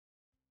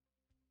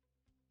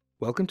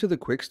Welcome to the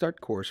Quick Start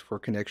course for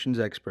Connections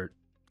Expert.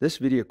 This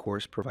video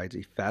course provides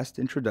a fast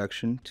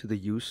introduction to the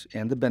use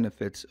and the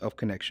benefits of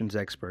Connections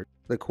Expert.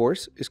 The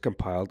course is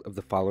compiled of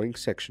the following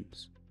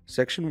sections.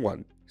 Section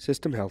 1,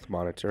 System Health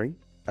Monitoring.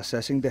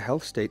 Assessing the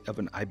health state of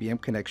an IBM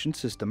connection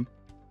system.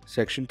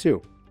 Section 2,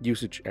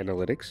 Usage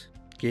Analytics.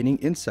 Gaining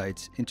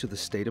insights into the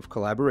state of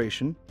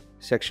collaboration.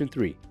 Section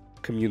 3,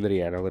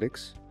 Community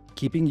Analytics.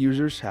 Keeping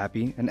users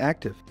happy and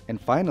active.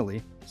 And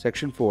finally,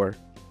 Section 4,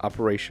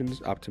 Operations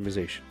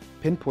Optimization.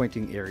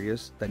 pinpointing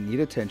areas that need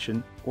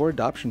attention or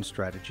adoption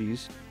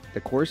strategies.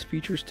 The course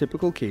features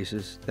typical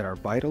cases that are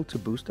vital to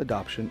boost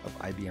adoption of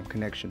IBM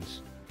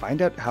connections.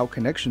 Find out how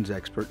Connections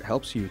Expert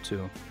helps you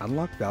to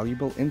unlock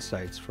valuable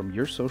insights from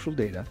your social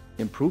data,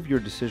 improve your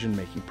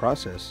decision-making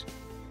process,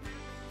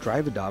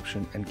 drive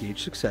adoption and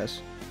gauge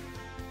success,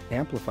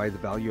 amplify the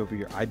value of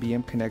your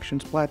IBM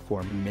Connections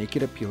platform and make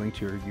it appealing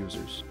to your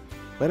users.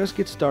 Let us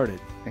get started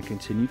and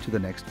continue to the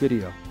next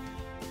video.